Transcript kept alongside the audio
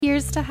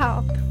Here's to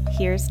health.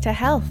 Here's to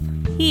health.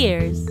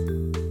 Here's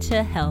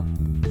to health.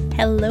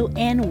 Hello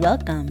and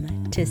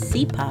welcome to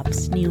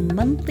CPOP's new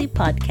monthly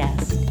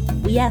podcast.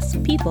 We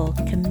ask people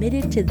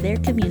committed to their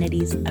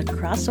communities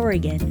across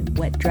Oregon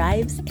what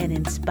drives and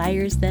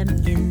inspires them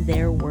in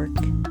their work.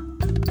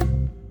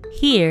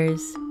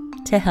 Here's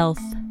to health.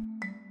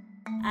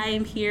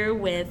 I'm here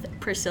with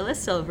Priscilla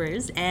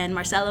Silvers and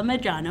Marcella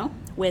Medrano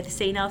with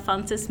St.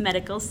 Alphonsus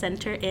Medical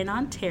Center in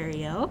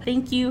Ontario.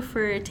 Thank you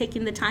for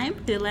taking the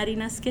time to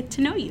letting us get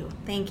to know you.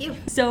 Thank you.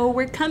 So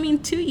we're coming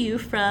to you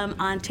from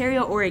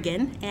Ontario,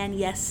 Oregon, and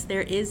yes,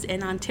 there is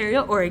an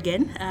Ontario,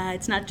 Oregon.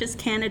 It's not just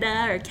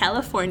Canada or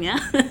California.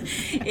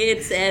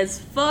 It's as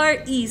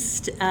far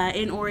east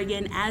in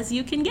Oregon as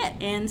you can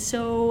get. And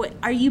so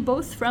are you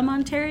both from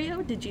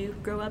Ontario? Did you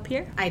grow up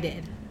here? I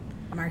did.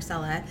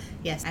 Marcella,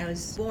 yes, I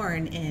was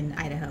born in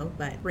Idaho,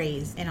 but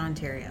raised in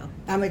Ontario.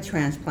 I'm a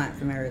transplant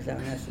from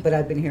Arizona, but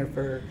I've been here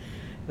for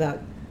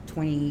about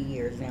 20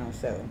 years now,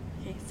 so.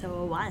 Okay, so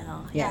a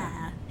while,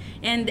 yeah.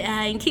 And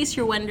in case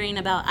you're wondering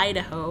about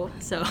Idaho,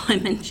 so I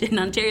mentioned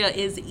Ontario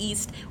is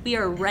east. We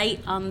are right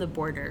on the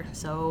border,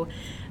 so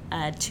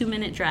a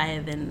 2-minute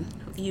drive and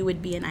you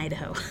would be in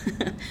Idaho.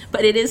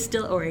 But it is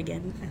still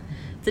Oregon.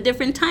 It's a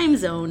different time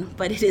zone,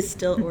 but it is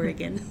still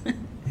Oregon.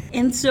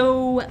 And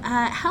so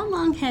how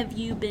long have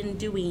you been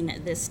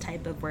doing this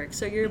type of work?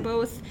 So you're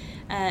both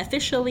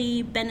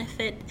officially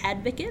benefit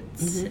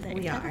advocates? Mm-hmm.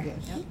 We are. Yes.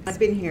 Yep. I've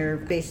been here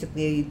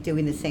basically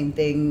doing the same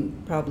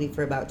thing probably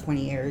for about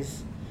 20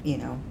 years. You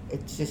know,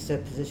 it's just a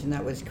position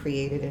that was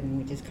created and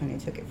we just kind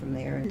of took it from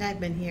there. And I've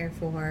been here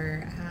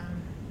for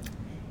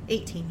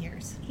 18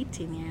 years.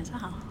 18 years,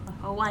 wow.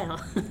 A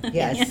while.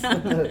 Yes.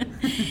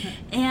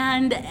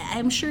 And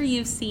I'm sure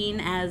you've seen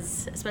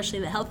as, especially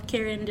the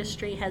healthcare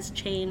industry has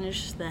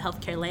changed, the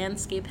healthcare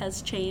landscape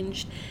has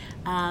changed.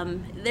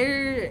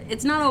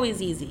 It's not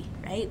always easy,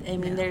 right? I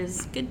mean,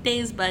 There's good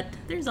days, but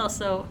there's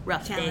also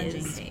rough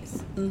challenging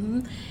days.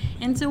 Mm-hmm.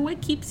 And so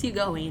what keeps you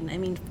going? I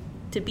mean,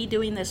 to be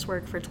doing this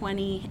work for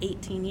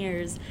 18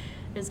 years,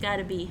 there's got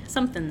to be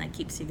something that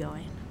keeps you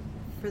going.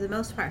 For the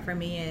most part for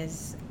me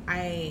is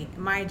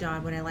my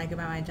job, what I like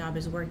about my job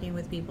is working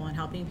with people and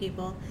helping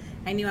people.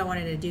 I knew I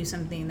wanted to do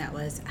something that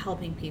was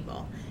helping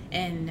people,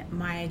 and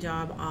my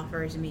job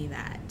offers me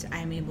that.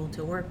 I'm able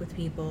to work with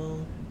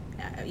people,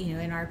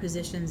 in our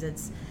positions,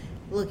 it's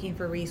looking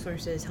for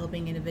resources,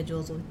 helping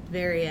individuals with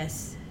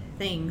various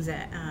things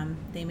that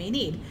they may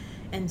need.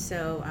 And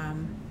so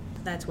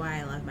that's why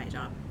I love my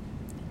job.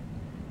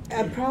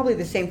 Probably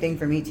the same thing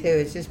for me too.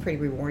 It's just pretty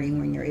rewarding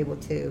when you're able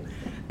to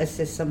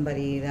assist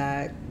somebody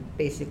that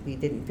basically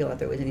didn't feel like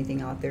there was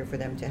anything out there for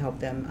them to help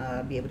them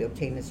be able to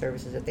obtain the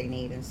services that they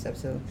need and stuff.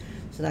 So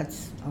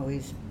that's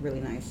always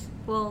really nice.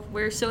 Well,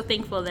 we're so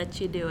thankful that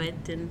you do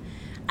it, and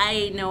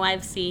I know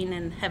I've seen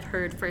and have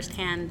heard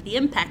firsthand the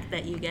impact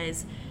that you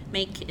guys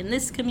make in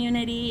this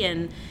community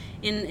and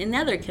in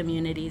other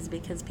communities,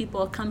 because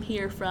people come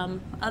here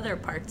from other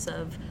parts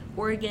of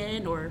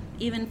Oregon or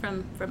even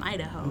from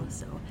Idaho.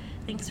 So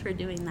thanks for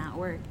doing that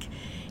work.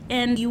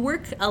 And you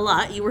work a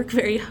lot, you work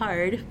very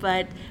hard,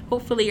 but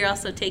hopefully you're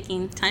also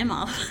taking time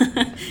off.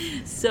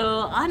 So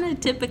on a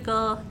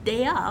typical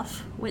day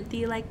off, what do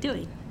you like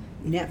doing?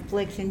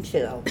 Netflix and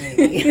chill,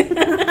 maybe.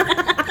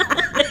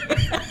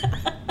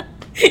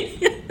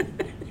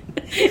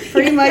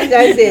 Pretty much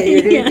that's it.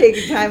 You're going to take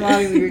your time off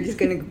and you're just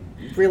going to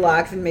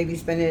relax and maybe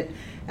spend it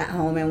at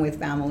home and with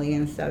family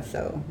and stuff,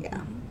 so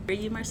yeah. For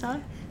you,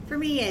 Marcella? For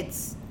me,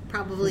 it's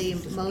probably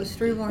most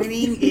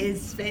rewarding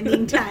is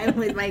spending time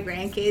with my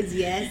grandkids.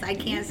 Yes, I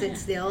can't sit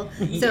still.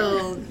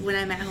 So when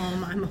I'm at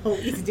home, I'm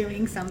always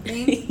doing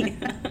something.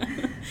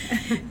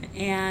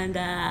 And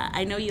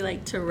I know you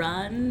like to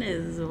run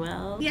as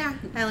well. Yeah,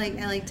 I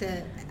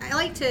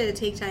like to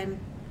take time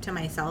to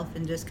myself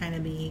and just kind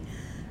of be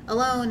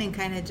alone and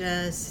kind of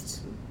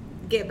just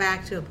get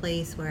back to a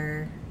place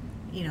where,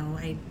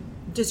 I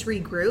just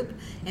regroup.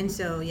 And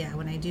so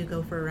when I do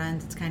go for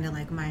runs, it's kind of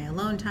like my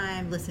alone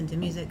time, listen to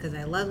music because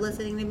I love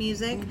listening to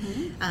music.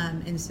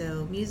 Mm-hmm. And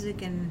so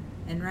music and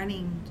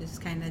running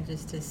just kind of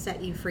just to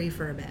set you free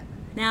for a bit.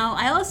 Now,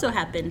 I also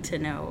happen to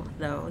know,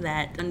 though,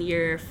 that on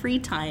your free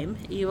time,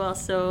 you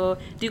also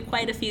do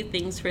quite a few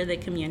things for the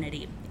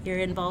community. You're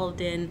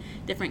involved in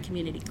different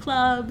community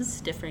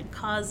clubs, different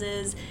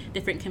causes,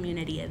 different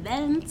community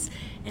events,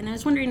 and I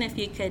was wondering if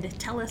you could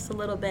tell us a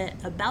little bit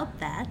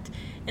about that,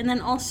 and then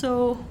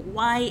also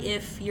why,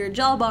 if your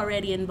job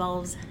already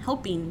involves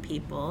helping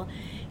people,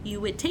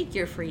 you would take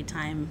your free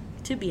time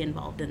to be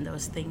involved in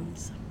those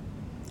things.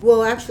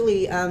 Well,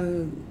 actually,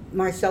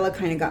 Marcella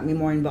kind of got me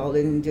more involved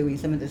in doing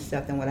some of this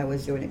stuff than what I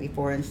was doing it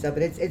before and stuff.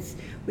 But it's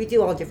we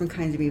do all different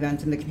kinds of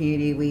events in the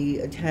community. We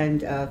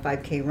attend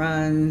 5K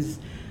runs,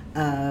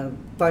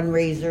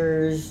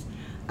 fundraisers,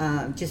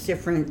 just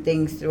different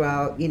things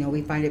throughout.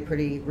 We find it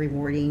pretty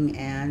rewarding,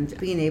 and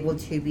being able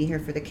to be here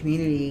for the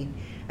community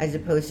as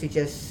opposed to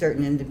just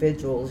certain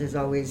individuals is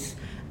always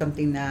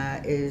something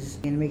that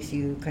makes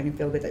you kind of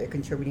feel good that you're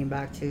contributing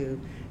back to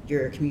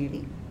your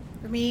community.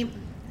 For me,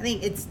 I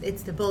think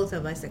it's the both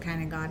of us that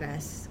kind of got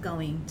us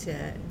going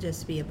to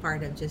just be a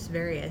part of just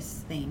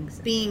various things.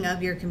 Being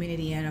of your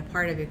community and a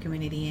part of your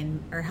community and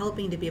or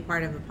helping to be a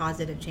part of a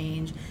positive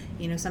change.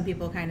 You know, some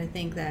people kind of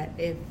think that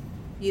if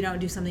you don't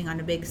do something on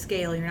a big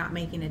scale, you're not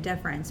making a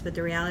difference. But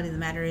the reality of the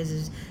matter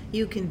is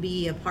you can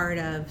be a part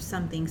of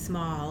something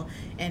small.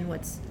 And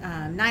what's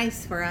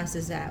nice for us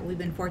is that we've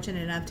been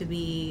fortunate enough to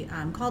be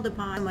called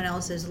upon. Someone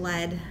else has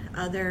led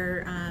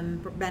other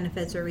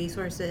benefits or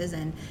resources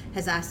and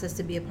has asked us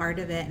to be a part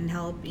of it and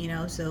help, you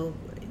know, so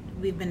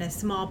we've been a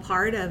small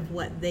part of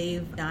what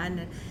they've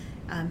done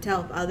to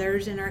help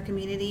others in our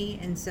community.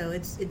 And so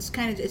it's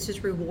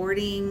just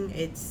rewarding.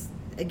 It's,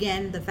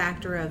 again, the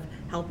factor of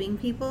helping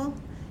people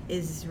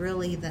is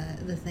really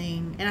the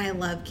thing. And I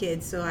love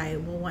kids, so I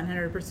will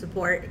 100%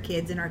 support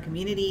kids in our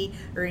community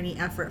or any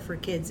effort for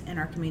kids in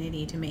our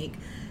community to make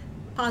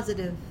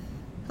positive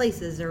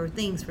places or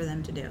things for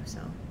them to do. So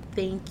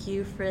Thank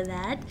you for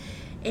that.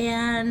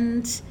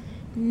 And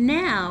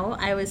now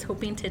I was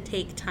hoping to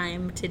take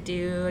time to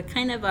do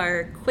kind of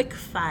our quick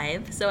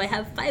 5. So I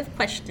have 5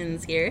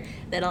 questions here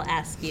that I'll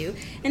ask you.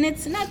 And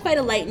it's not quite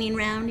a lightning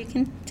round. You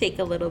can take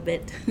a little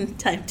bit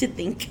time to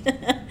think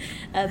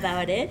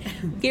about it.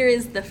 Here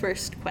is the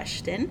first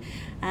question.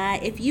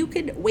 If you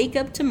could wake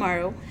up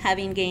tomorrow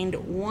having gained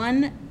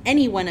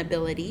any one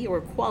ability or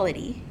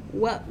quality,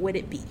 what would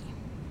it be?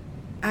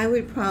 I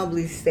would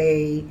probably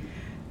say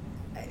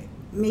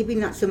maybe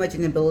not so much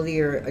an ability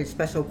or a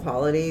special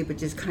quality, but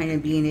just kind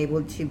of being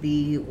able to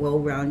be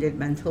well-rounded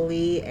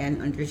mentally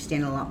and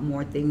understand a lot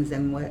more things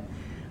than what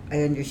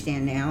I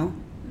understand now,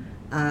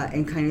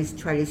 and kind of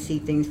try to see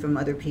things from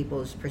other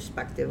people's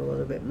perspective a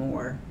little bit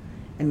more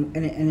and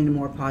in a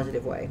more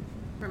positive way.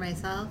 for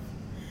myself,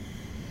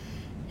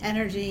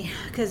 energy,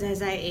 because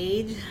as I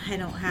age, I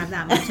don't have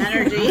that much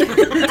energy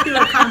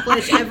to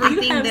accomplish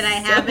everything that I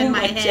have so in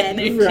my much head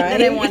energy.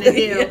 that I want to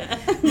do. Yeah.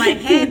 My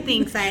head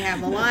thinks I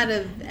have a lot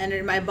of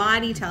energy. My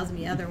body tells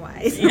me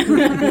otherwise.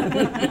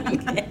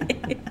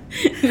 Okay.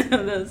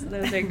 No,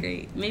 those are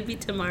great. Maybe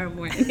tomorrow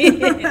morning.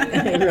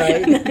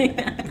 Right.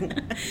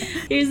 Yeah.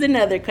 Here's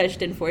another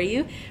question for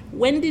you.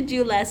 When did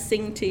you last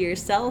sing to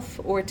yourself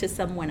or to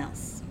someone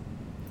else?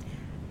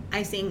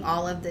 I sing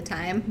all of the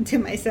time to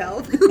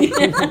myself.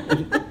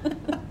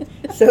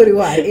 So do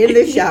I. In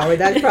the shower.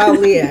 That's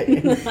probably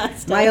it.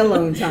 Last My time.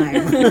 alone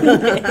time.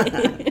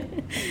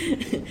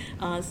 Okay.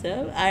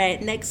 Awesome. All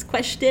right, next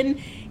question.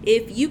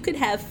 If you could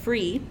have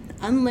free,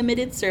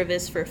 unlimited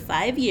service for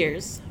 5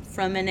 years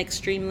from an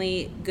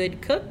extremely good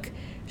cook,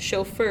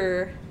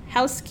 chauffeur,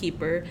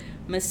 housekeeper,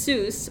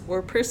 masseuse,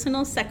 or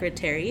personal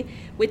secretary,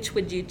 which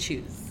would you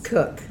choose?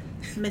 Cook.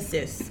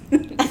 Masseuse. A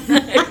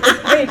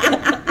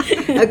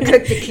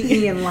cook to keep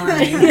me in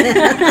line.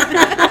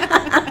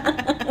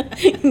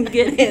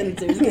 Good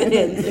answers, good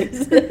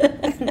answers.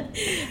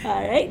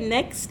 All right,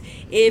 next.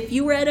 If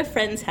you were at a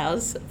friend's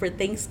house for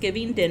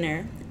Thanksgiving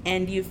dinner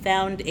and you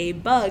found a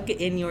bug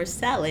in your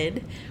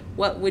salad,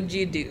 what would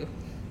you do?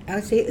 I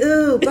would say,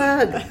 ooh,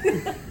 bug.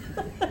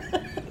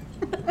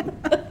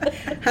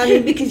 I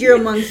mean, because you're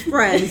amongst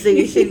friends, so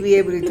you should be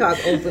able to talk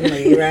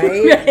openly,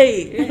 right?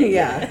 Right.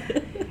 Yeah.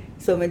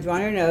 So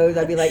Madrona knows,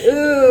 I'd be like,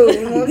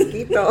 ooh,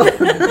 mosquito.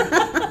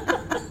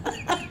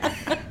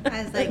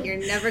 I was like, you're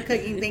never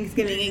cooking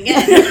Thanksgiving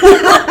again.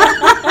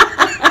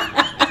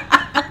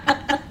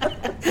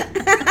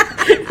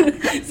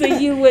 So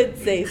you would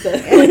say so.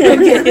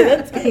 Okay,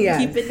 that's good.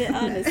 Yes. Keeping it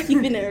honest,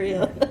 keeping it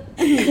real.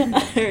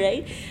 All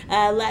right.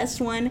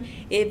 Last one.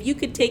 If you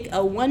could take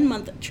a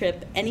 1-month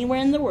trip anywhere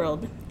in the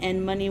world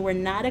and money were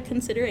not a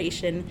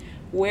consideration,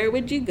 where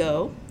would you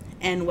go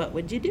and what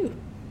would you do?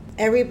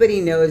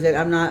 Everybody knows that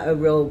I'm not a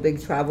real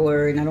big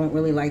traveler and I don't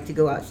really like to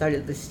go outside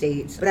of the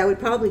States. But I would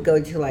probably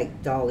go to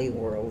like Dolly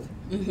World.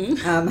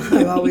 Mm-hmm.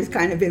 I've always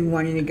kind of been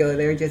wanting to go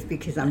there just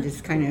because I'm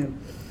just kind of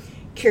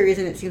curious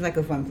and it seems like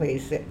a fun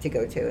place to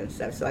go to and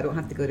stuff. So I don't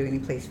have to go to any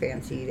place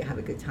fancy to have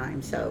a good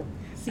time. So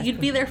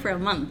you'd be there for a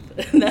month.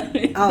 That's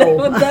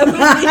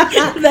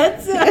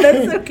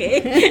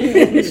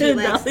okay. She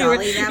likes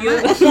Dolly that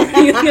much.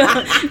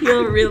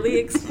 You'll really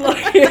explore.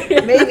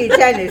 maybe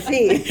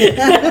Tennessee.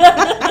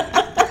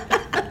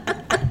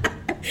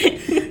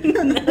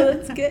 No,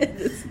 that's good.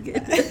 That's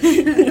good.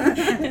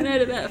 And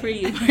what about for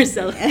you,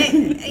 Marcella?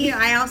 And,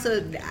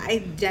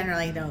 I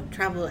generally don't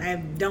travel. I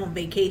don't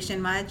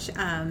vacation much.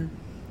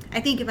 I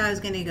think if I was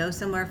going to go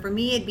somewhere, for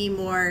me, it'd be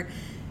more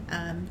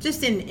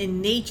just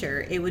in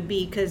nature. It would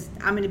be because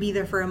I'm going to be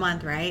there for a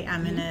month, right?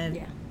 I'm going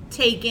to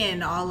take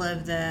in all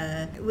of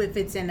if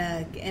it's in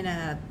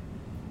a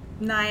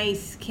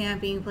nice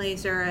camping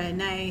place or a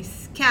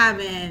nice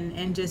cabin,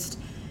 and just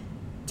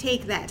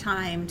take that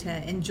time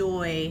to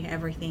enjoy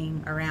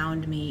everything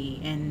around me,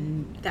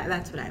 and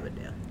that's what I would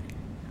do.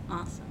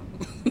 Awesome.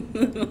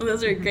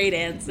 Those are great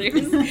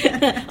answers.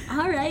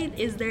 All right.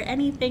 Is there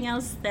anything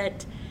else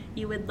that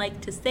you would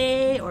like to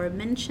say or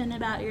mention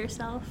about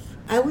yourself?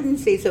 I wouldn't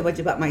say so much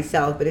about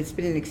myself, but it's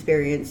been an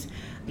experience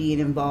being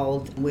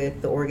involved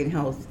with the Oregon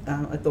Health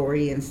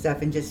Authority and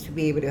stuff, and just to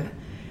be able to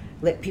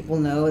let people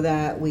know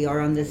that we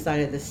are on this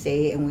side of the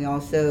state and we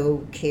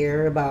also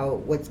care about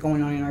what's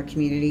going on in our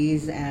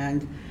communities,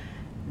 and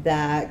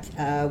that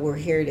we're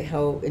here to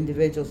help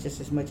individuals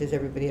just as much as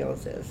everybody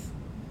else is.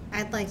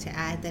 I'd like to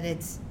add that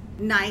it's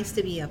nice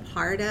to be a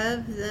part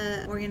of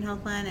the Oregon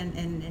Health Plan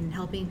and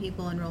helping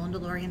people enroll into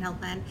the Oregon Health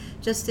Plan,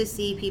 just to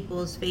see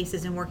people's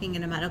faces and working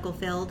in a medical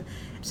field.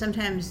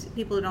 Sometimes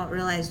people don't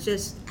realize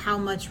just how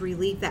much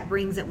relief that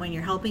brings it when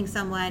you're helping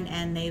someone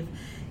and they've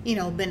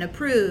been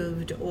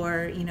approved,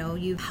 or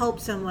you've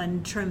helped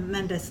someone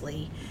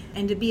tremendously,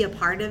 and to be a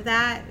part of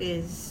that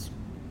is,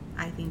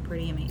 I think,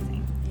 pretty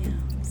amazing. Yeah,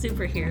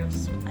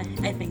 superheroes.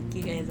 I think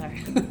you guys are.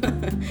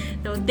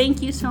 So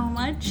thank you so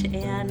much,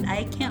 and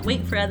I can't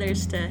wait for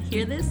others to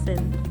hear this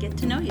and get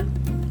to know you.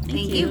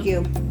 Thank you. Thank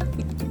you.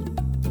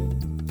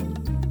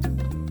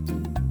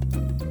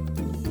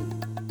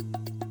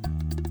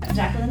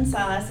 Jacqueline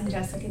Salas and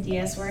Jessica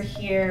Diaz, we're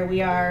here.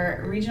 We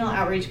are regional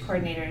outreach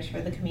coordinators for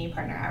the Community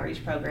Partner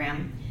Outreach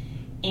Program.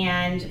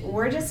 And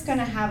we're just going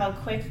to have a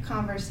quick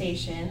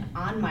conversation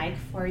on mic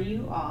for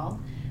you all,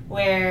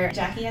 where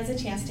Jackie has a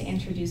chance to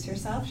introduce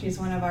herself. She's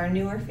one of our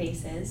newer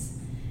faces.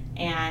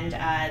 And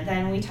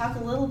then we talk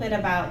a little bit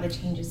about the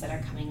changes that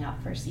are coming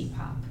up for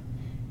CPOP,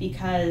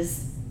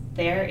 because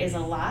there's a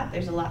lot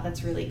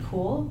that's really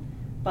cool,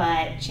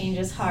 but change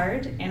is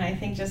hard. And I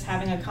think just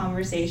having a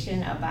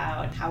conversation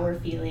about how we're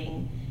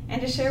feeling, and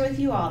to share with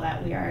you all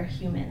that we are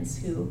humans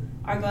who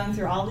are going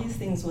through all these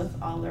things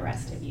with all the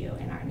rest of you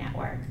in our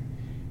network.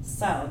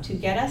 So to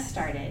get us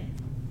started,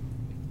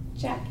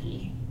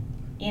 Jackie,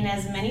 in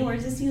as many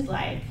words as you'd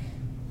like,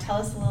 tell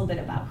us a little bit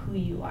about who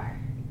you are.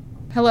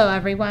 Hello,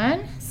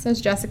 everyone. So as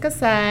Jessica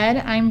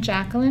said, I'm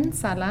Jacqueline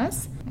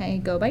Salas.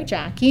 I go by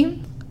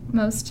Jackie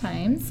most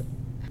times.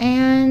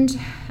 And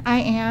I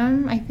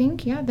am, I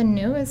think, the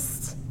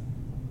newest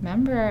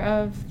member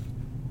of,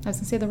 I was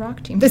going to say the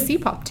rock team, the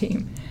CPOP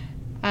team,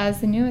 as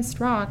the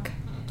newest rock,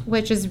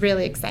 which is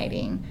really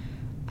exciting.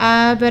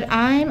 But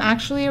I'm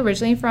actually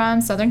originally from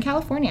Southern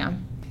California.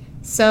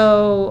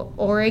 So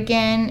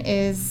Oregon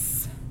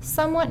is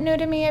somewhat new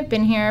to me. I've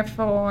been here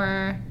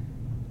for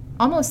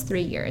almost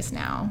 3 years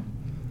now.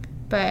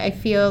 But I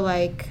feel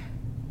like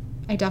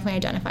I definitely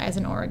identify as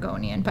an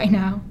Oregonian by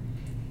now.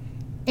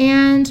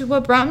 And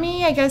what brought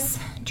me, I guess,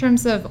 in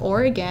terms of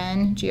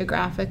Oregon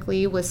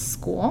geographically, was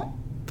school.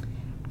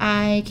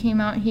 I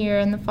came out here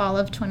in the fall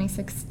of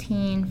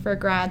 2016 for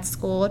grad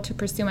school to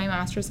pursue my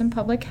master's in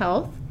public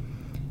health,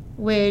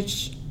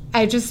 which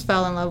I just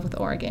fell in love with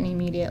Oregon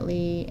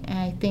immediately. And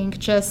I think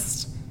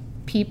just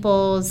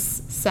people's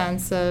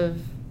sense of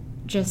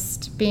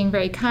just being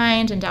very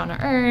kind and down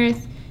to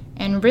earth,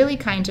 and really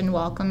kind and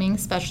welcoming,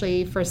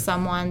 especially for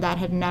someone that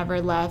had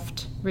never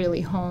left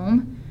really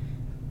home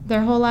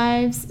their whole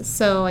lives.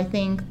 So I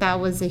think that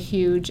was a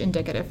huge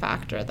indicative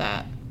factor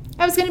that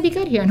I was going to be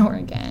good here in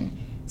Oregon,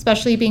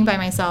 especially being by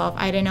myself.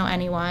 I didn't know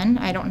anyone.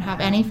 I don't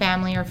have any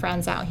family or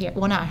friends out here.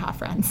 Well, not have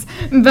friends,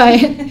 but,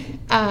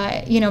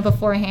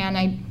 beforehand,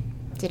 I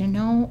didn't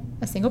know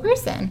a single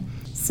person.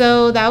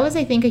 So that was,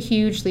 I think, a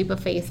huge leap of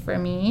faith for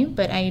me,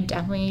 but I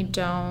definitely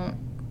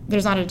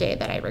there's not a day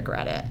that I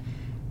regret it.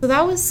 So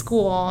that was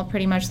school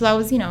pretty much. So that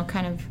was,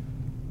 kind of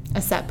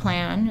a set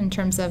plan in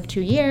terms of 2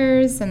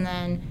 years, and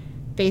then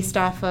based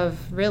off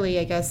of really,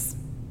 I guess,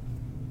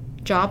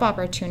 job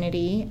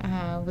opportunity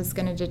was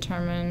going to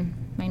determine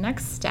my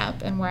next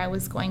step and where I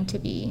was going to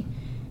be.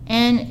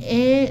 And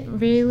it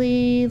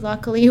really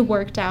luckily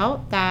worked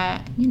out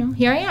that,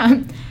 here I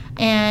am.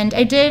 And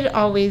I did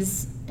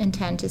always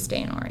intend to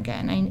stay in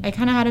Oregon. I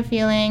kind of had a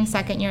feeling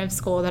second year of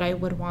school that I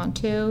would want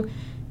to.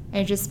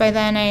 By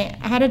then I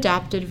had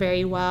adapted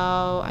very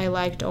well. I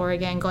liked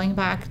Oregon. Going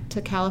back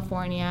to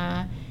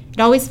California, it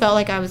always felt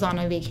like I was on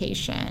a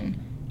vacation.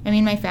 I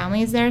mean, my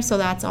family is there, so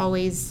that's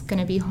always going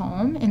to be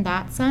home in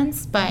that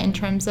sense. But in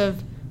terms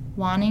of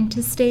wanting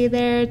to stay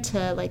there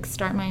to,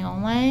 start my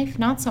own life,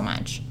 not so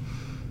much.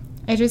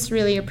 I just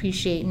really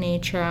appreciate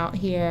nature out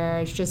here.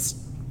 It's just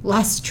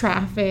less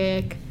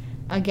traffic.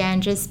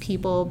 Again, just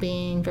people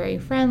being very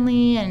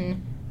friendly.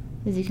 And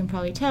as you can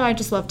probably tell, I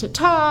just love to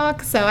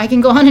talk, so I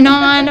can go on and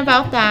on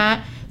about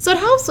that. So it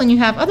helps when you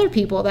have other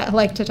people that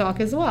like to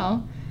talk as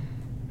well.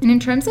 And in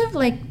terms of,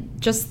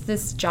 just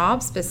this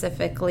job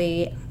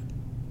specifically,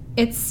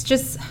 it's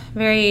just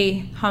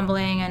very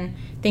humbling, and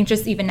I think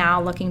just even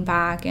now looking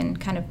back and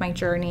kind of my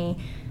journey,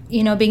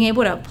 being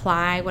able to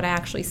apply what I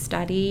actually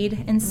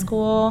studied in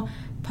school,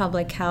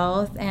 public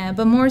health,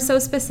 but more so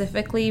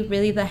specifically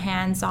really the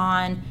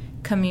hands-on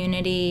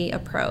community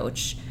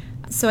approach.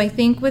 So I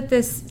think with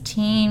this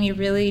team, you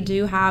really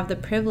do have the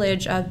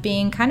privilege of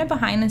being kind of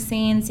behind the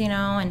scenes,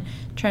 in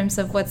terms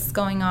of what's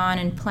going on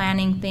and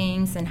planning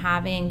things and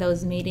having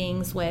those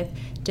meetings with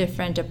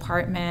different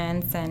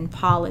departments and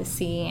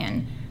policy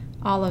and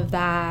all of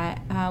that,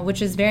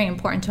 which is very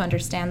important to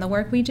understand the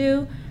work we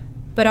do,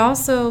 but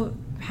also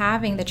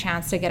having the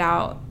chance to get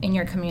out in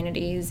your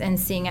communities and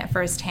seeing it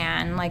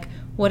firsthand,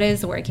 what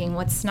is working,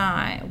 what's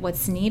not,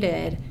 what's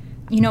needed,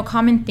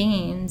 common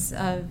themes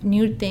of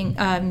new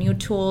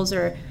tools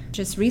or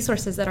just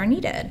resources that are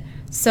needed.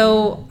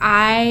 So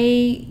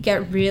I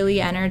get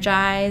really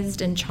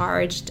energized and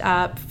charged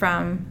up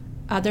from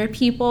other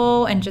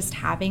people and just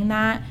having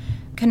that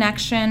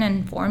connection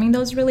and forming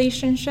those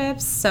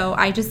relationships. So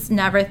I just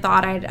never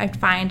thought I'd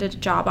find a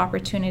job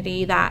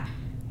opportunity that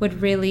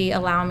would really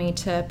allow me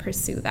to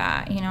pursue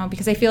that, you know,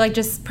 because I feel like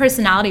just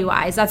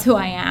personality-wise, that's who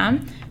I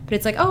am. But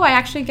it's like, oh, I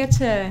actually get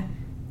to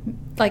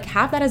like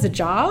have that as a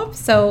job.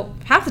 So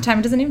half the time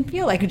it doesn't even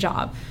feel like a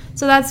job.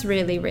 So that's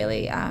really,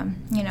 really,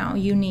 you know,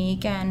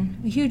 unique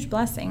and a huge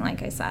blessing,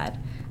 like I said.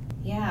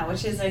 Yeah,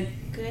 which is a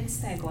good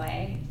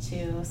segue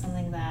to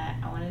something that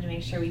I wanted to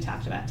make sure we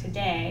talked about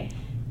today,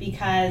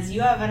 because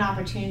you have an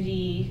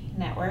opportunity,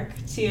 network,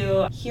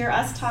 to hear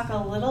us talk a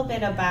little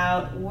bit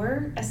about,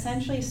 we're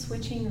essentially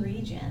switching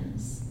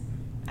regions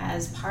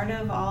as part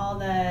of all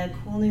the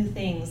cool new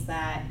things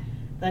that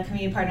the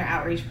Community Partner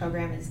Outreach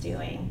Program is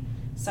doing.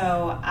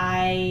 So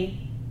I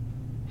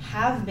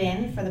have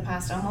been, for the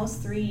past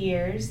almost 3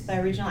 years,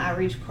 the Regional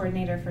Outreach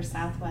Coordinator for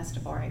Southwest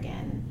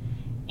Oregon.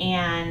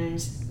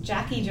 And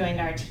Jackie joined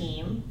our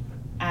team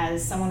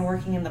as someone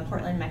working in the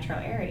Portland metro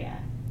area.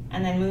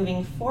 And then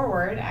moving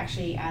forward,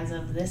 actually as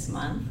of this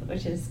month,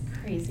 which is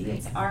crazy,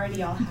 it's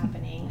already all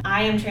happening,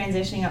 I am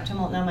transitioning up to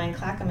Multnomah and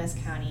Clackamas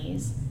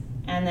counties.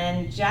 And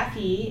then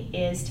Jackie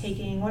is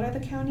taking, what are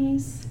the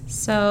counties?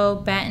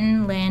 So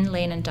Benton, Lynn,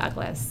 Lane, and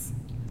Douglas.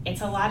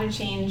 It's a lot of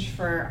change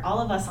for all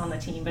of us on the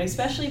team, but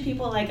especially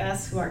people like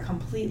us who are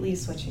completely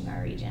switching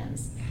our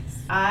regions.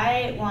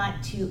 I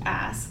want to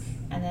ask,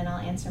 and then I'll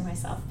answer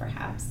myself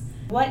perhaps,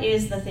 what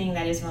is the thing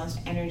that is most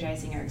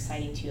energizing or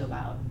exciting to you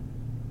about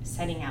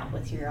setting out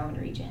with your own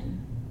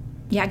region?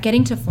 Yeah,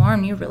 getting to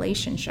form new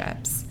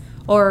relationships,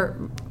 or,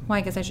 well,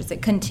 I guess I should say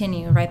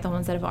continue, right, the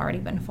ones that have already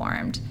been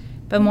formed.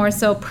 But more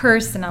so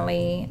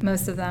personally,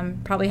 most of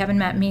them probably haven't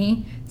met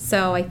me,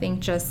 so I think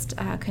just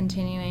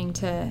continuing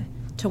to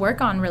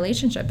work on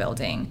relationship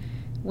building,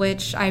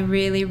 which I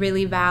really,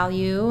 really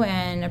value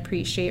and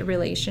appreciate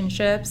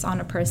relationships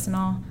on a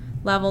personal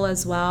level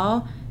as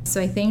well.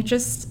 So I think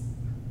just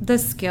the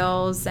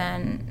skills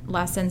and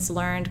lessons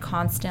learned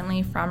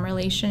constantly from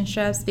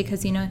relationships,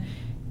 because, you know,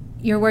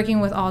 you're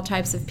working with all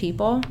types of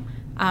people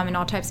and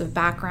all types of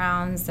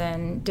backgrounds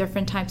and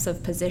different types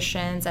of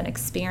positions and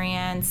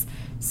experience.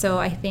 So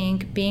I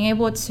think being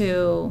able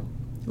to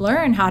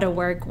learn how to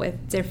work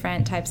with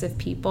different types of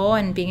people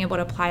and being able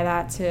to apply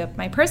that to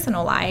my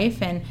personal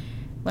life, and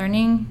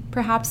learning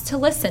perhaps to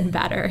listen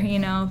better, you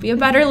know, be a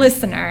better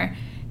listener,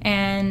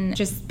 and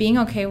just being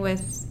okay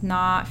with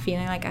not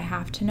feeling like I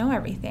have to know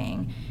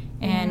everything,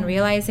 and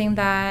realizing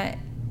that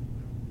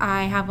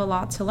I have a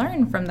lot to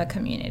learn from the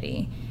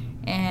community,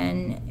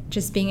 and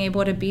just being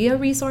able to be a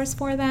resource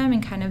for them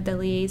and kind of the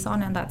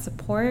liaison and that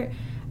support,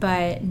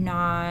 but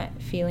not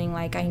feeling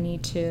like I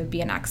need to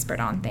be an expert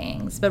on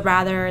things, but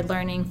rather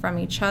learning from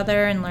each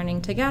other and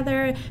learning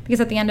together,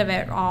 because at the end of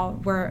it all,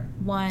 we're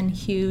one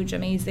huge,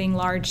 amazing,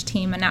 large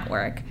team and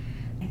network.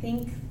 I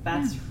think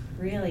that's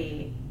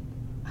really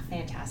a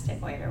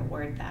fantastic way to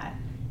word that.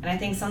 And I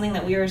think something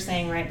that we were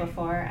saying right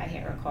before I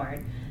hit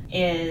record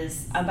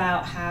is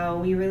about how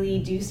we really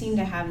do seem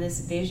to have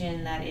this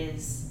vision that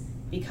is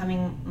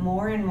becoming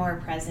more and more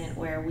present,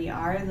 where we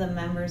are the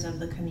members of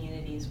the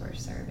communities we're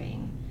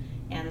serving.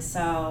 And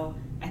so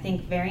I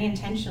think very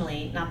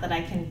intentionally, not that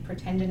I can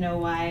pretend to know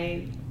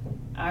why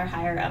our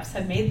higher ups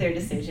have made their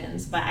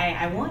decisions, but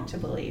I want to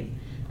believe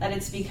that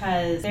it's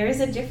because there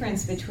is a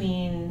difference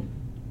between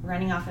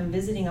running off and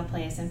visiting a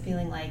place and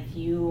feeling like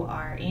you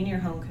are in your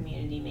home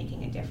community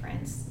making a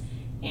difference,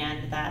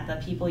 and that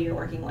the people you're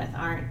working with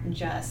aren't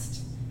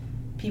just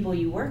people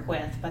you work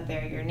with, but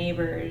they're your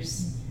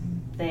neighbors.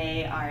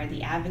 They are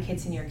the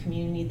advocates in your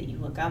community that you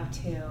look up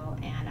to,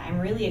 and I'm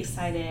really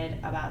excited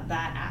about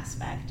that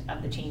aspect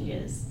of the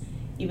changes,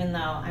 even though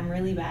I'm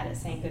really bad at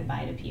saying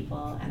goodbye to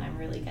people, and I'm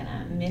really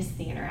gonna miss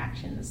the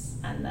interactions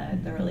and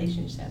the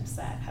relationships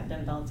that have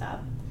been built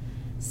up.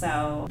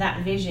 So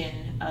that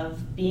vision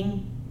of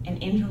being an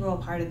integral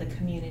part of the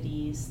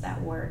communities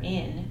that we're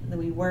in, that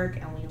we work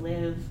and we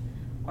live,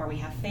 or we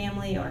have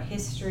family or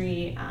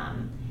history,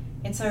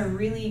 it's a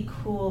really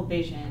cool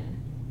vision,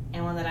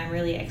 and one that I'm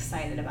really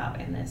excited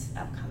about in this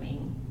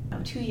upcoming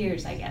 2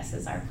 years, I guess,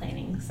 is our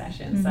planning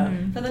session. So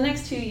for the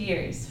next 2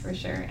 years, for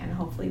sure, and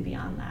hopefully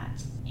beyond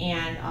that.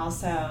 And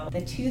also, the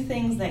two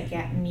things that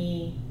get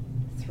me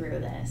through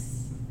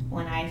this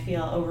when I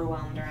feel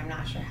overwhelmed or I'm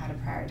not sure how to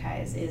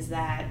prioritize is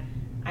that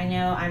I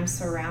know I'm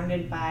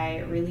surrounded by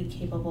really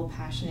capable,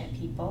 passionate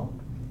people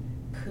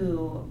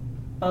who,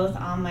 both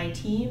on my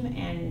team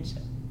and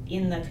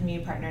in the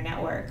Community Partner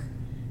Network,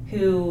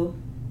 who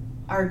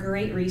are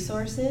great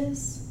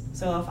resources.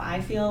 So if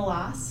I feel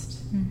lost,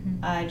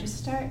 just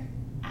start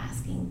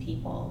asking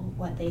people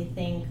what they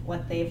think,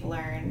 what they've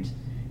learned,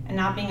 and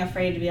not being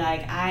afraid to be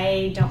like,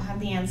 I don't have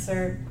the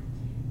answer.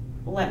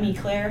 Let me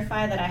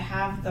clarify that I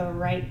have the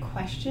right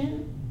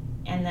question,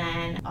 and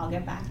then I'll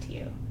get back to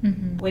you,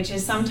 which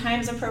is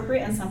sometimes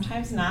appropriate and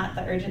sometimes not.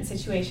 The urgent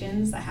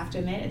situations, I have to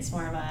admit, it's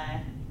more of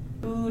a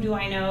food who do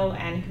I know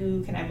and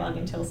who can I bug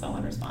until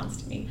someone responds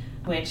to me,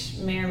 which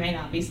may or may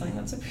not be something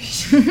that's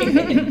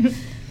appreciated.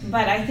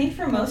 But I think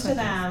for most of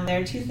them,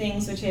 there are two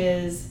things, which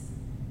is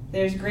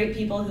there's great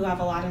people who have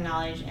a lot of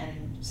knowledge,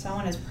 and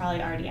someone has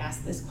probably already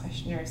asked this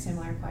question or a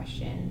similar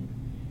question.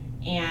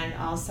 And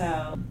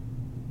also,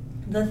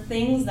 the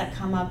things that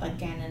come up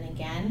again and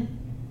again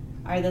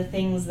are the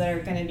things that are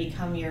going to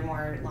become your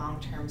more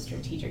long-term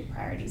strategic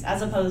priorities,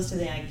 as opposed to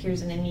the, like,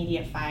 here's an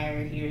immediate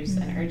fire, here's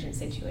an urgent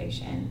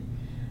situation.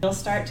 You'll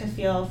start to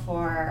feel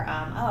for,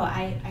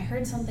 I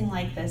heard something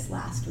like this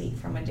last week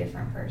from a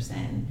different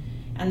person.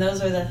 And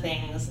those are the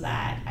things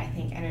that I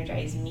think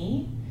energize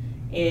me,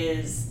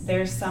 is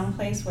there's some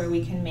place where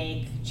we can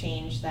make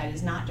change that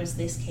is not just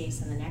this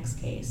case and the next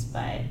case,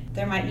 but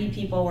there might be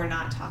people we're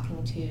not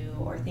talking to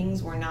or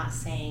things we're not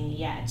saying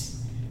yet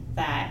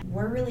that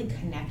we're really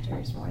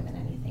connectors more than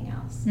anything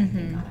else, I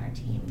think, on our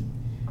team.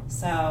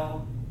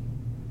 So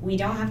we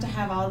don't have to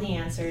have all the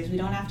answers, we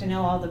don't have to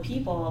know all the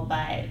people,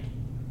 but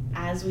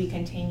as we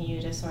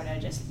continue to sort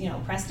of just,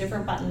 press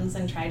different buttons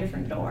and try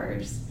different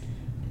doors,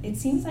 it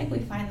seems like we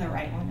find the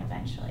right one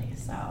eventually.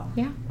 So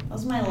Yeah. that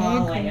was my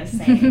long way of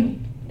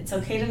saying it's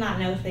okay to not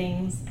know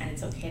things, and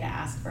it's okay to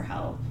ask for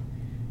help.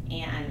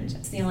 And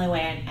it's the only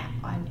way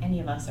any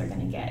of us are going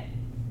to get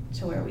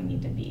to where we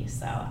need to be.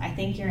 So I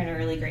think you're in a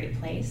really great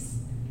place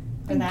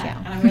for that. Thank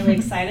you. And I'm really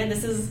excited.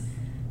 This is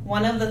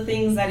one of the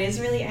things that is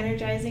really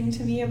energizing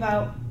to me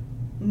about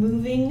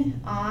moving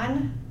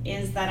on,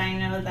 is that I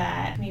know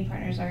that community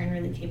partners are in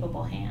really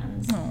capable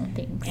hands. Oh,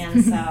 thanks.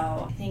 And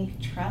so I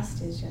think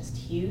trust is just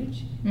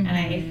huge. And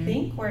I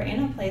think we're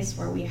in a place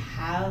where we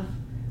have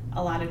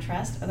a lot of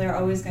trust. There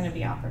are always going to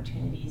be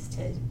opportunities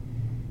to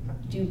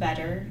do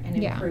better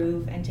and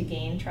improve and to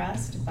gain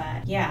trust.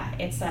 But yeah,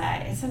 it's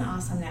an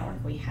awesome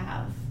network we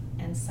have.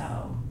 And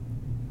so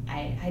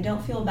I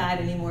don't feel bad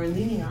anymore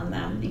leaning on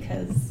them,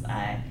 because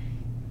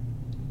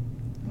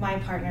my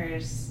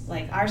partners,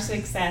 like, our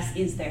success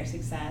is their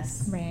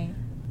success. Right.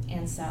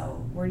 And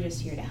so we're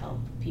just here to help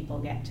people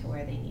get to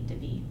where they need to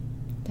be.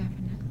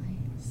 Definitely.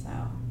 So,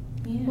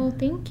 yeah. Well,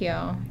 thank you.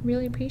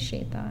 Really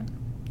appreciate that.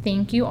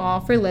 Thank you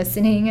all for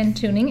listening and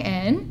tuning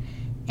in.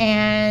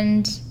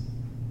 And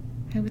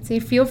I would say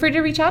feel free to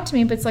reach out to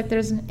me, but it's like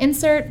there's an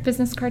insert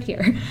business card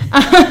here.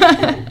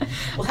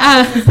 We'll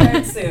have to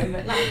start soon,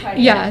 but not quite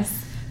yet.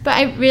 Yes. But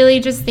I really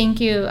just thank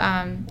you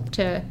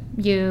to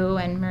you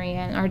and Maria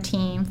and our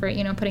team for,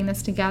 putting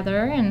this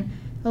together and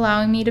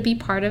allowing me to be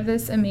part of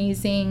this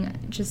amazing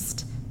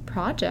just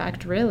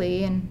project,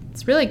 really. And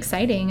it's really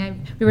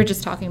exciting. We were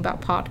just talking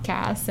about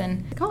podcasts,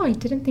 and I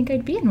didn't think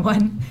I'd be in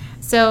one.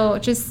 So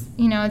just,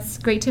 it's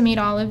great to meet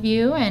all of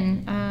you.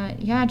 And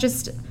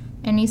just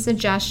any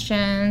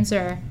suggestions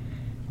or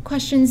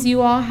questions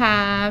you all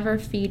have or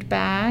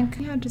feedback,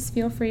 just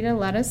feel free to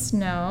let us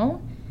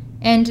know.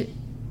 And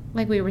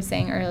like we were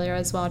saying earlier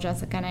as well,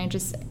 Jessica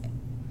and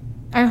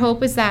our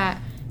hope is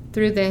that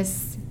through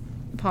this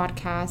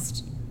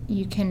podcast,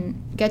 you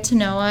can get to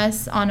know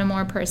us on a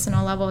more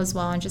personal level as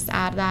well, and just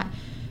add that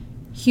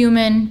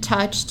human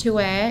touch to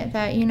it,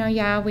 that,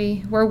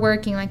 we're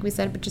working, like we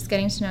said, but just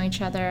getting to know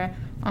each other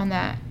on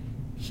that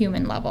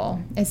human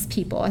level as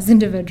people, as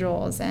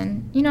individuals,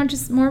 and,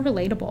 just more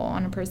relatable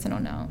on a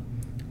personal note.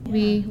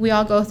 Yeah. We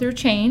all go through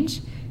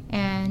change,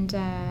 and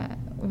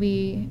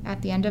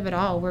at the end of it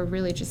all, we're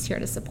really just here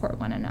to support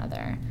one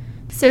another.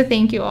 So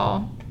thank you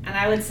all. And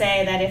I would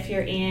say that if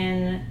you're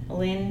in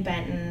Lynn,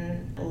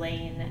 Benton,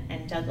 Lane,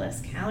 and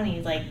Douglas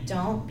counties,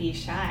 don't be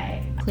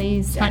shy.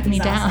 Please hunt Jackie's me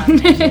down.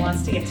 awesome, and she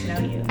wants to get to know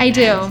you. I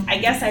do. I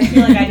guess I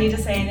feel like I need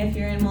to say, and if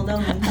you're in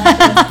Multnomah and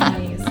Douglas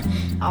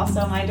counties,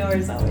 also my door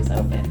is always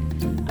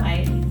open.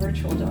 My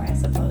virtual door, I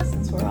suppose,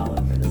 since we're all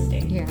over the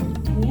state. Yeah.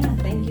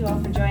 And thank you all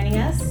for joining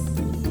us.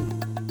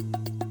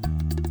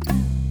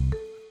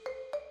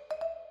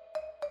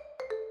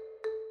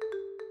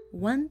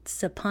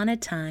 Once upon a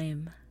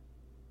time.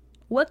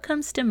 What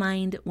comes to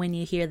mind when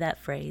you hear that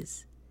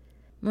phrase?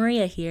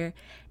 Maria here,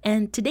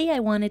 and today I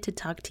wanted to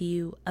talk to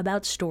you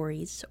about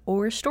stories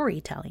or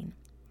storytelling.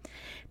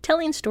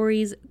 Telling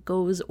stories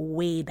goes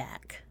way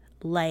back,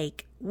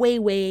 like way,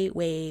 way,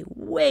 way,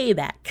 way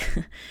back.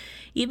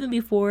 Even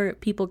before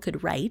people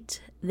could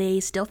write,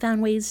 they still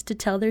found ways to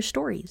tell their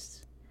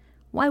stories.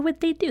 Why would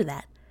they do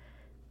that?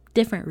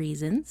 Different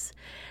reasons.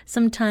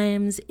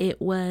 Sometimes it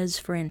was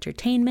for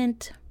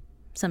entertainment,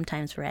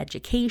 sometimes for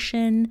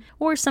education,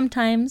 or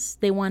sometimes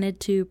they wanted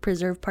to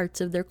preserve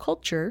parts of their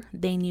culture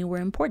they knew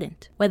were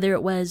important. Whether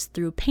it was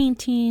through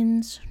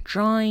paintings,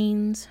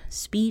 drawings,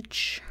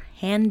 speech,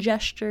 hand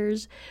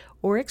gestures,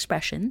 or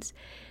expressions,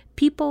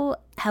 people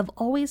have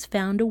always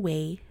found a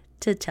way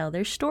to tell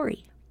their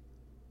story.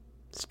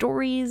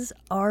 Stories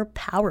are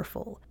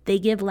powerful. They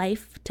give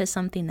life to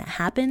something that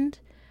happened,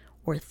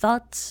 or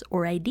thoughts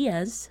or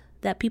ideas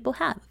that people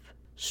have.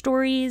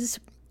 Stories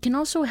can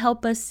also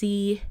help us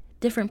see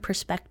different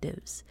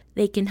perspectives.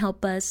 They can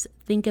help us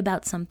think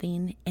about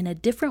something in a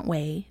different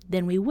way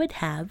than we would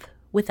have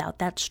without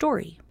that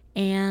story.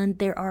 And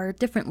there are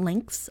different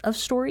lengths of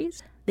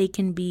stories. They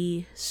can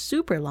be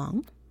super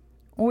long,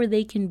 or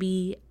they can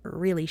be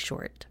really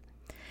short.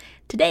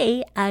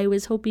 Today, I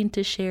was hoping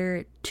to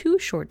share 2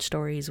 short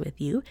stories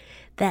with you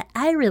that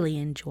I really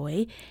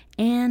enjoy,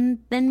 and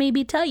then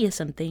maybe tell you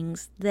some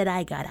things that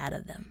I got out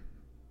of them.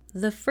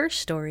 The first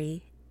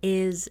story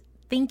is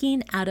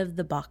Thinking Out of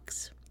the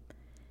Box.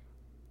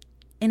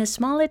 In a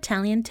small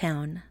Italian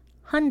town,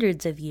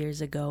 hundreds of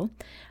years ago,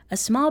 a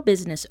small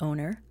business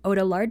owner owed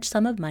a large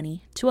sum of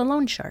money to a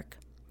loan shark.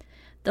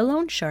 The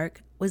loan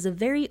shark was a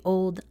very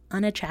old,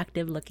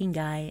 unattractive-looking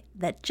guy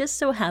that just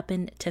so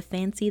happened to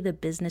fancy the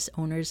business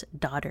owner's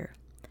daughter.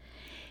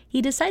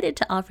 He decided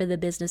to offer the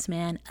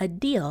businessman a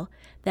deal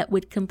that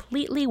would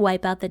completely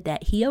wipe out the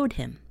debt he owed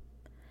him.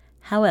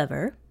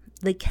 However,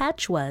 the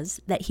catch was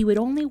that he would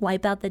only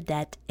wipe out the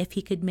debt if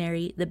he could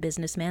marry the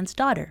businessman's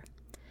daughter.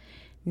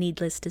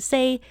 Needless to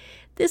say,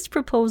 this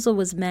proposal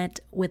was met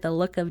with a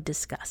look of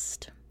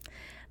disgust.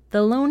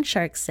 The loan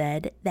shark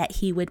said that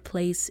he would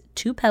place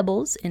 2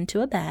 pebbles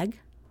into a bag,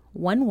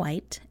 1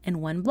 white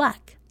and 1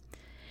 black.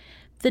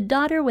 The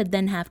daughter would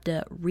then have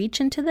to reach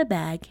into the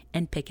bag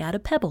and pick out a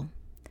pebble.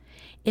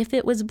 If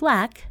it was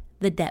black,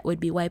 the debt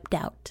would be wiped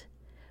out,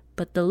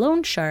 but the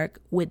loan shark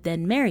would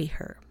then marry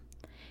her.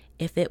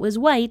 If it was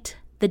white,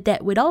 the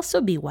debt would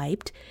also be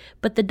wiped,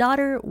 but the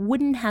daughter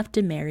wouldn't have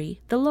to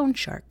marry the loan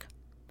shark.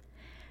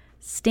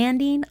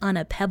 Standing on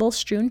a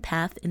pebble-strewn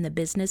path in the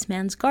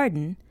businessman's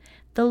garden,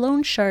 the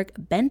loan shark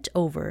bent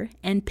over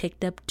and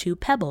picked up 2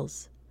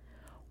 pebbles.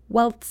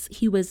 Whilst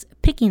he was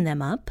picking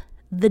them up,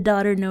 the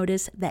daughter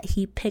noticed that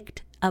he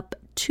picked up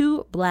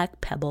 2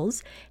 black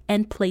pebbles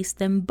and placed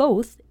them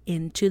both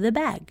into the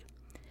bag.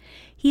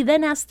 He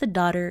then asked the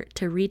daughter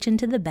to reach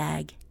into the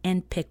bag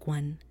and pick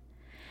one.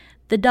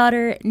 The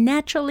daughter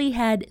naturally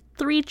had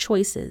 3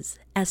 choices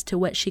as to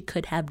what she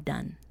could have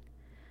done.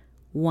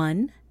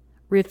 1.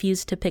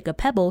 Refuse to pick a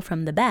pebble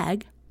from the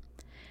bag.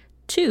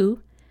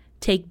 2.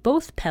 Take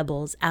both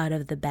pebbles out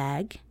of the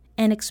bag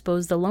and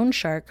expose the loan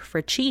shark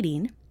for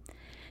cheating.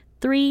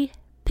 3.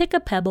 Pick a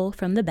pebble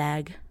from the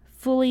bag,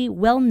 fully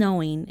well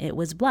knowing it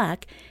was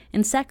black,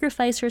 and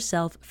sacrifice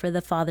herself for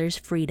the father's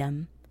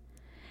freedom.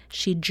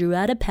 She drew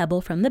out a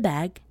pebble from the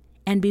bag,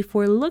 and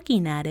before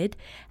looking at it,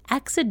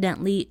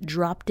 accidentally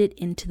dropped it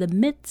into the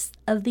midst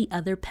of the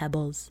other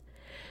pebbles.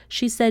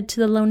 She said to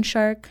the loan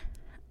shark,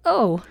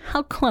 "Oh,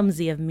 how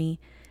clumsy of me.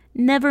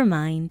 Never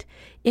mind.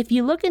 If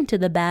you look into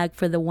the bag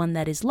for the one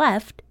that is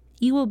left,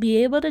 you will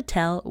be able to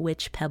tell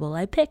which pebble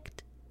I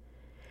picked."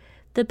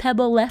 The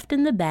pebble left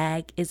in the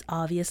bag is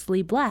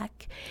obviously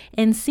black,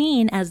 and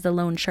seeing as the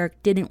loan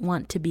shark didn't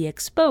want to be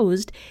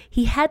exposed,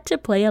 he had to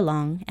play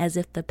along as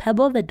if the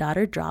pebble the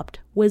daughter dropped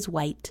was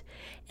white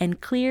and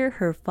clear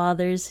her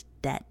father's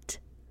debt.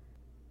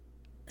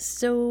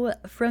 So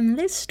from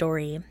this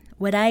story,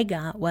 what I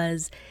got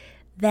was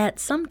that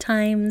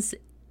sometimes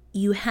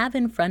you have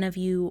in front of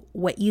you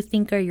what you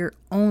think are your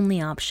only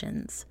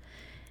options.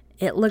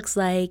 It looks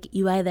like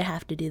you either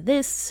have to do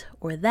this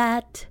or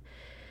that,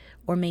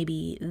 or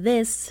maybe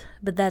this,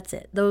 but that's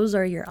it. Those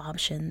are your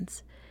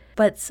options.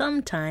 But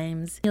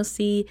sometimes you'll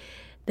see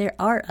there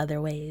are other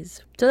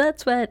ways. So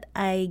that's what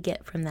I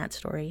get from that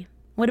story.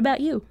 What about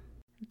you?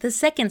 The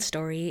second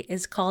story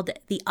is called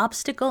The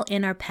Obstacle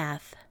in Our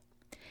Path.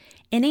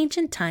 In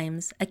ancient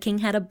times, a king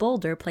had a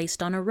boulder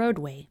placed on a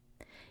roadway.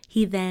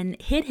 He then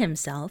hid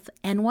himself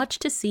and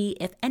watched to see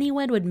if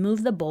anyone would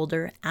move the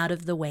boulder out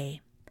of the way.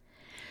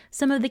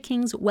 Some of the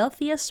king's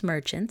wealthiest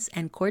merchants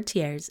and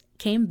courtiers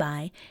came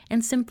by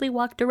and simply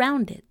walked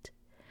around it.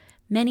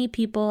 Many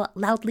people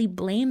loudly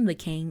blamed the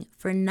king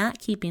for not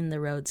keeping the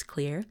roads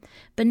clear,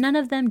 but none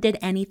of them did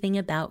anything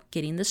about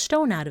getting the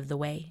stone out of the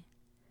way.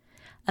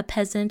 A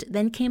peasant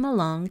then came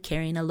along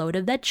carrying a load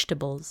of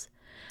vegetables.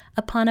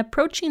 Upon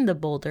approaching the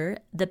boulder,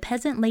 the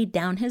peasant laid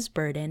down his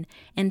burden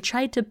and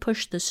tried to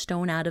push the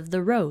stone out of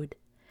the road.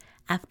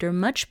 After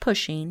much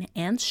pushing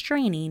and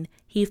straining,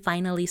 he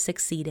finally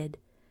succeeded.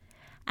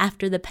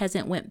 After the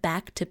peasant went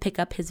back to pick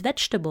up his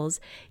vegetables,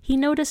 he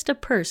noticed a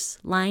purse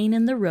lying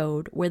in the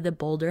road where the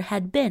boulder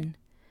had been.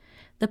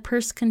 The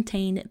purse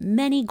contained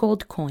many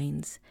gold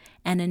coins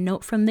and a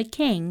note from the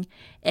king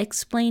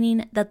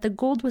explaining that the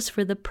gold was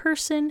for the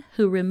person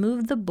who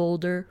removed the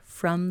boulder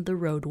from the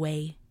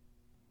roadway.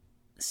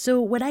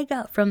 So what I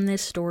got from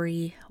this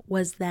story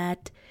was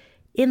that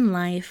in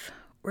life,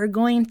 we're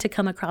going to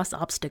come across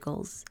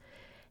obstacles.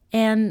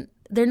 And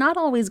they're not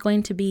always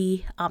going to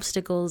be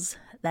obstacles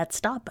that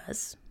stop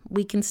us.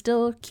 We can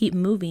still keep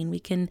moving. We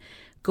can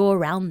go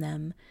around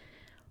them.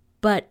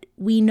 But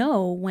we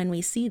know when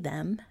we see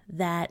them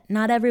that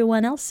not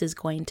everyone else is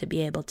going to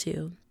be able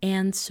to.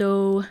 And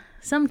so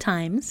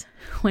sometimes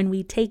when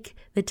we take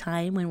the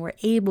time, when we're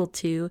able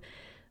to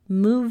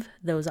move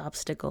those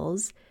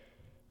obstacles,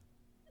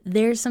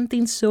 there's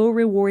something so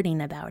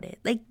rewarding about it.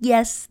 Like,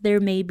 yes, there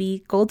may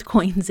be gold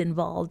coins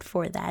involved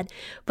for that,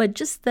 but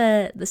just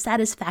the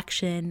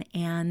satisfaction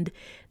and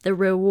the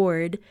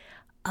reward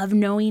of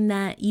knowing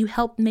that you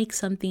helped make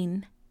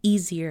something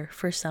easier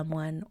for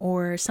someone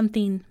or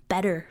something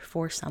better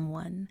for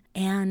someone.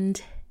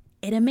 And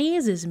it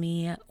amazes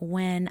me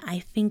when I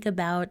think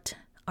about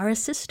our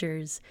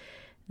sisters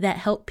that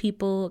help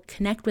people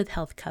connect with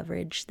health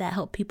coverage, that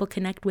help people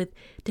connect with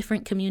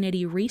different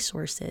community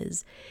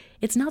resources.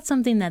 It's not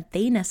something that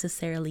they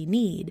necessarily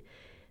need.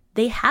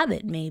 They have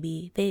it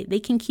maybe, they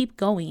can keep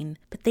going,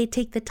 but they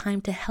take the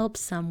time to help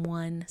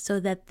someone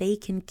so that they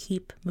can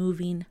keep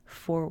moving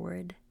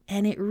forward.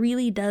 And it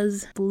really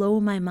does blow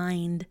my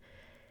mind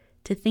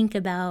to think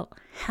about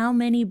how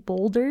many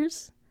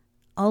boulders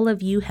all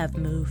of you have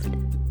moved.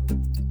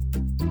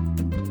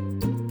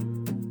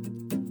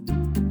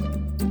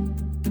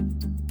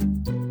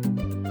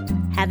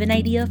 Have an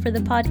idea for the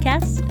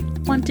podcast?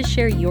 Want to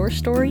share your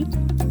story?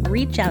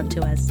 Reach out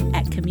to us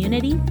at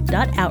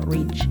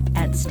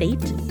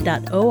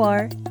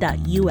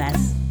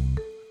community.outreach@state.or.us.